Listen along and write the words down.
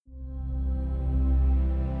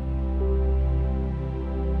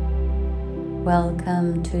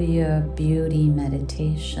Welcome to your beauty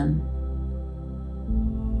meditation.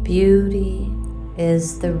 Beauty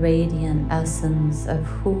is the radiant essence of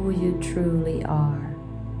who you truly are,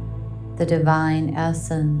 the divine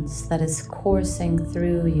essence that is coursing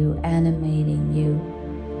through you, animating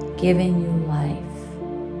you, giving you life.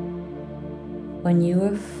 When you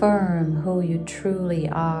affirm who you truly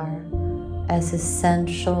are as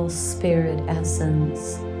essential spirit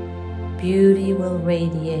essence, beauty will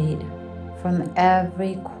radiate from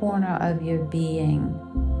every corner of your being,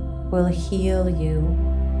 will heal you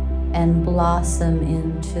and blossom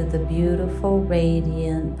into the beautiful,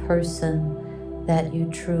 radiant person that you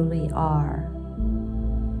truly are.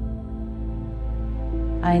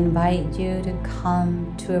 I invite you to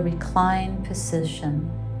come to a reclined position.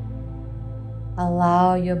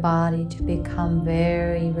 Allow your body to become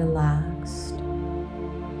very relaxed.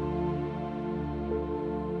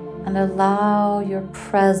 And allow your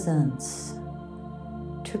presence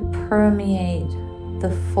to permeate the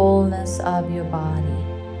fullness of your body.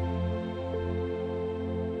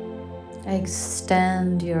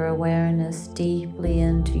 Extend your awareness deeply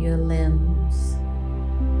into your limbs,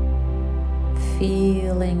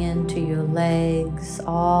 feeling into your legs,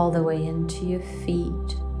 all the way into your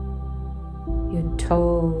feet, your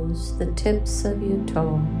toes, the tips of your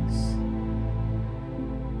toes.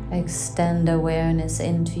 Extend awareness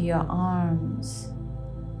into your arms,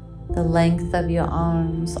 the length of your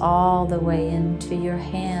arms all the way into your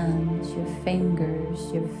hands, your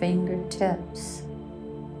fingers, your fingertips.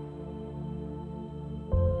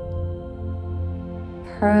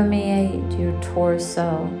 Permeate your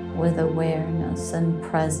torso with awareness and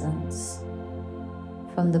presence,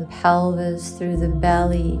 from the pelvis through the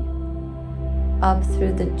belly, up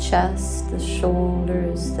through the chest, the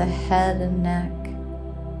shoulders, the head and neck,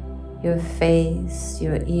 your face,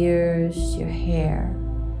 your ears, your hair.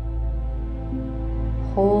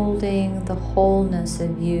 Holding the wholeness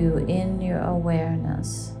of you in your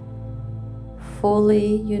awareness,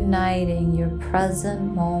 fully uniting your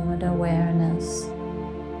present moment awareness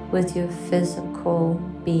with your physical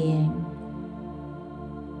being.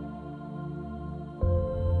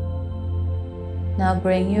 Now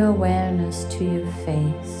bring your awareness to your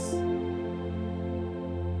face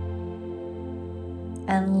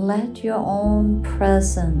and let your own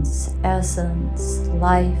presence, essence,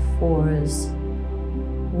 life force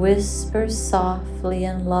whisper softly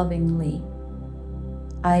and lovingly,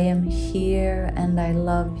 I am here and I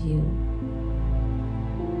love you.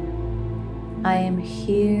 I am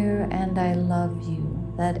here and I love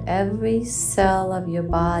you, that every cell of your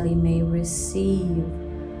body may receive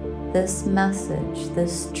this message,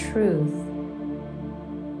 this truth,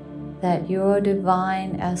 that your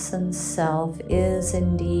divine essence self is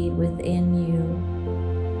indeed within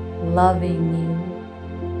you, loving you,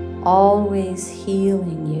 always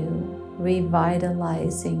healing you,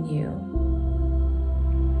 revitalizing you.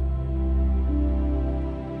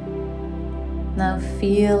 Now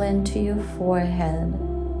feel into your forehead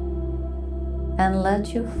and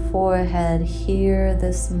let your forehead hear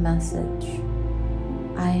this message.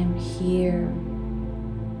 I am here.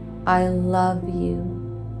 I love you.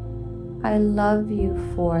 I love you,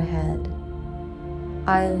 forehead.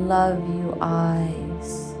 I love you,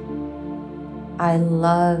 eyes. I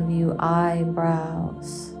love you,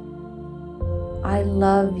 eyebrows. I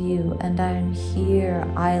love you and I am here,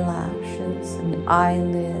 eyelashes and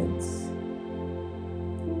eyelids.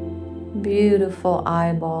 Beautiful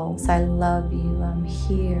eyeballs, I love you, I'm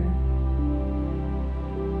here.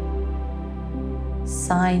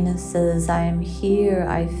 Sinuses, I am here,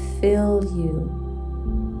 I feel you.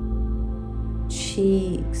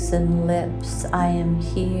 Cheeks and lips, I am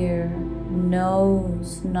here.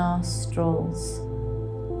 Nose, nostrils,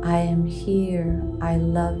 I am here, I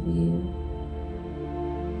love you.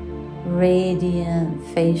 Radiant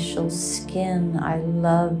facial skin, I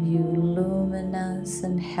love you, luminous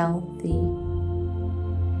and healthy,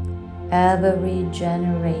 ever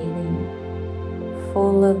regenerating,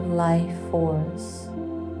 full of life force.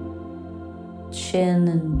 Chin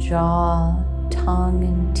and jaw, tongue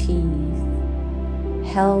and teeth,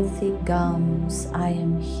 healthy gums, I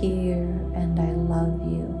am here and I love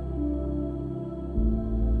you.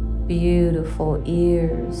 Beautiful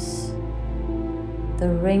ears, the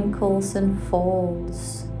wrinkles and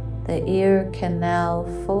folds, the ear canal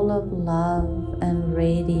full of love and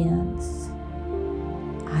radiance.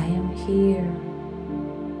 I am here.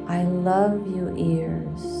 I love you,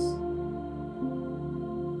 ears.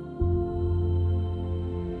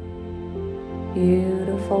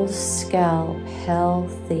 Beautiful scalp,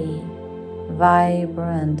 healthy,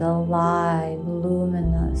 vibrant, alive,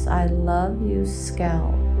 luminous. I love you,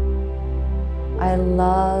 scalp. I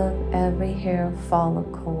love every hair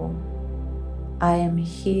follicle. I am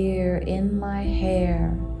here in my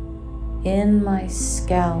hair, in my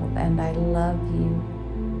scalp, and I love you.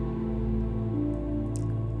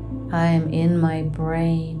 I am in my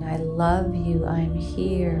brain. I love you. I am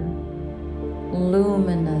here.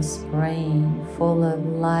 Luminous brain, full of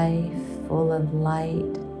life, full of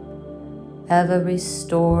light, ever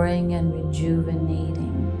restoring and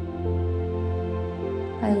rejuvenating.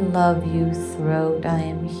 I love you, throat. I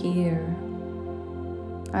am here.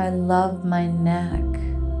 I love my neck.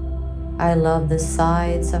 I love the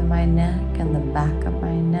sides of my neck and the back of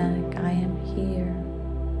my neck. I am here.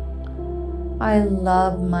 I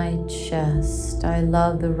love my chest. I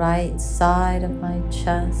love the right side of my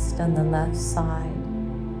chest and the left side.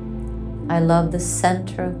 I love the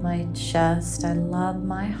center of my chest. I love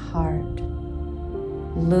my heart.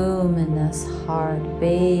 Luminous heart,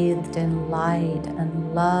 bathed in light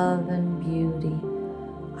and love and beauty.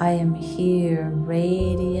 I am here,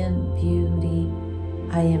 radiant beauty.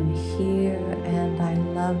 I am here and I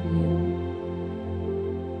love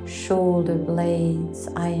you. Shoulder blades,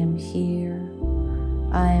 I am here.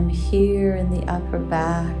 I am here in the upper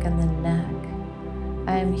back and the neck.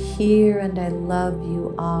 I am here and I love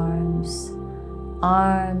you, arms.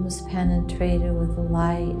 Arms penetrated with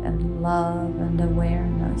light and love and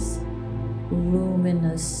awareness.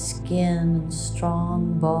 Luminous skin and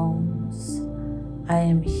strong bones. I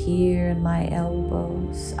am here in my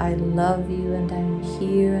elbows. I love you and I am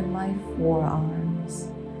here in my forearms.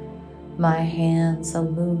 My hands are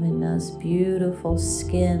luminous, beautiful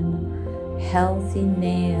skin, healthy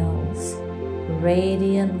nails,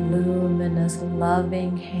 radiant, luminous,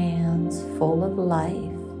 loving hands full of life.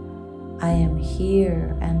 I am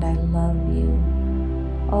here and I love you.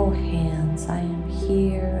 Oh hands, I am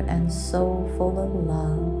here and so full of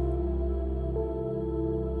love.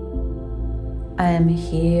 I am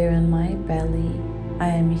here in my belly. I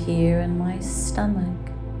am here in my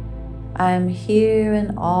stomach. I am here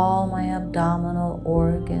in all my abdominal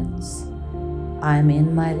organs. I am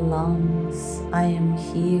in my lungs. I am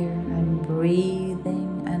here. I'm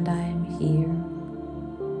breathing and I am here.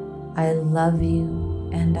 I love you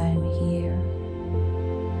and I am here.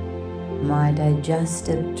 My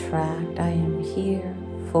digestive tract, I am here,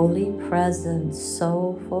 fully present,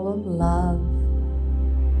 so full of love.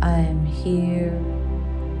 I am here,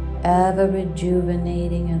 ever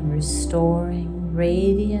rejuvenating and restoring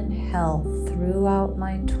radiant health throughout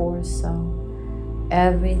my torso.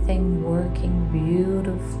 Everything working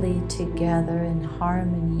beautifully together in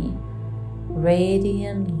harmony.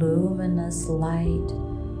 Radiant, luminous light,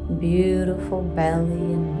 beautiful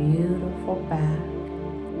belly and beautiful back.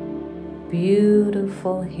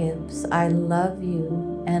 Beautiful hips, I love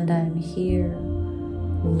you and I'm here.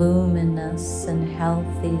 Luminous and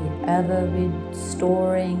healthy, ever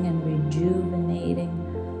restoring and rejuvenating.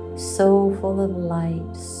 So full of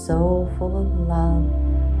light, so full of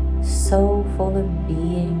love. So full of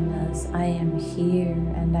beingness. I am here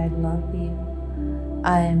and I love you.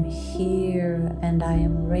 I am here and I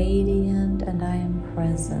am radiant and I am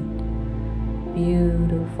present.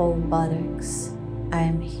 Beautiful buttocks. I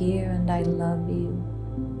am here and I love you.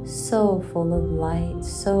 So full of light,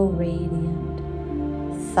 so radiant.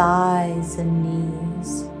 Thighs and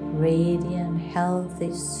knees, radiant,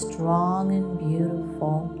 healthy, strong and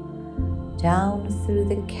beautiful. Down through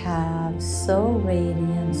the calves, so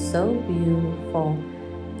radiant, so beautiful,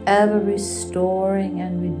 ever restoring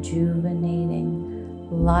and rejuvenating,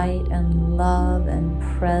 light and love and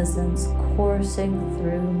presence coursing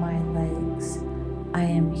through my legs. I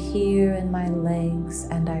am here in my legs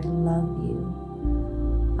and I love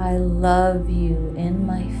you. I love you in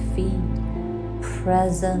my feet,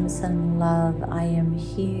 presence and love. I am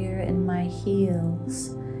here in my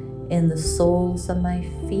heels, in the soles of my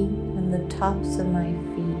feet and the tops of my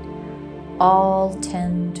feet, all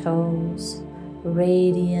 10 toes,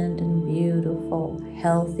 radiant and beautiful,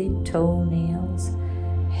 healthy toenails,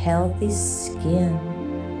 healthy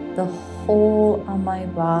skin, the whole of my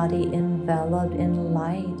body enveloped in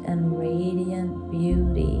light and radiant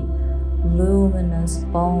beauty, luminous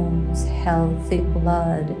bones, healthy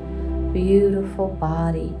blood, beautiful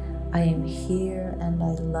body. I am here and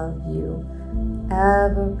I love you.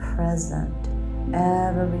 Ever present,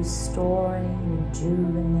 ever restoring,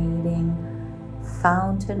 rejuvenating,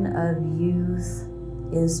 fountain of youth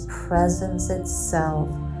is presence itself,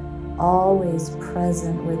 always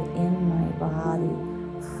present within my body,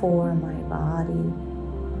 for my body,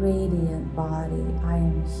 radiant body. I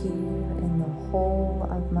am here in the whole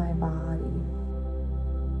of my body.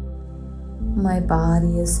 My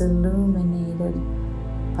body is illuminated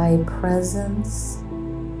by presence,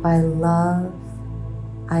 by love,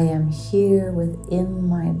 I am here within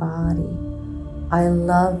my body. I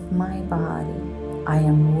love my body. I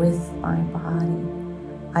am with my body.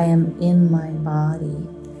 I am in my body.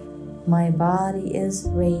 My body is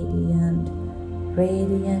radiant,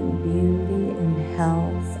 radiant beauty and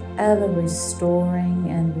health, ever restoring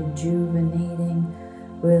and rejuvenating,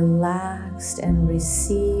 relaxed and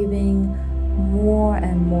receiving more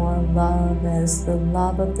and more love as the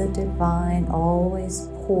love of the divine always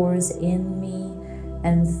pours in me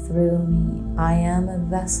and through me. I am a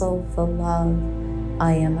vessel for love.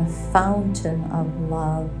 I am a fountain of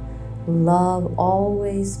love. Love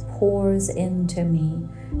always pours into me,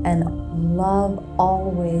 and love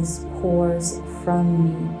always pours from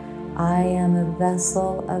me. I am a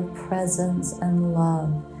vessel of presence and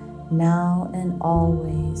love, now and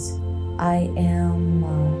always. I am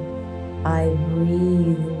love. I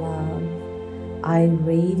breathe love. I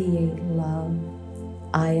radiate love.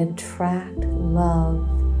 I attract love.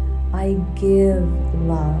 I give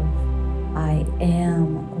love. I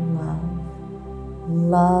am love.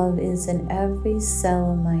 Love is in every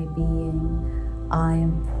cell of my being. I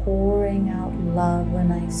am pouring out love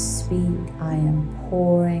when I speak. I am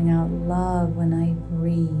pouring out love when I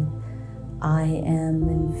breathe. I am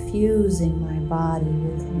infusing my body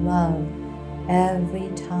with love every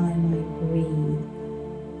time I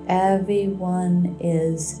breathe. Everyone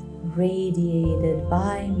is radiated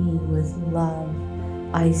by me with love.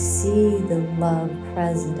 I see the love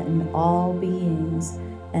present in all beings,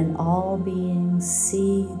 and all beings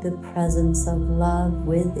see the presence of love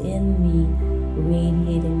within me,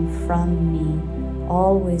 radiating from me,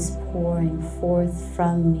 always pouring forth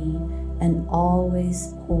from me, and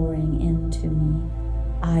always pouring into me.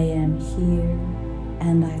 I am here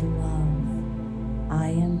and I love. I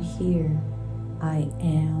am here. I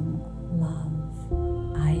am love.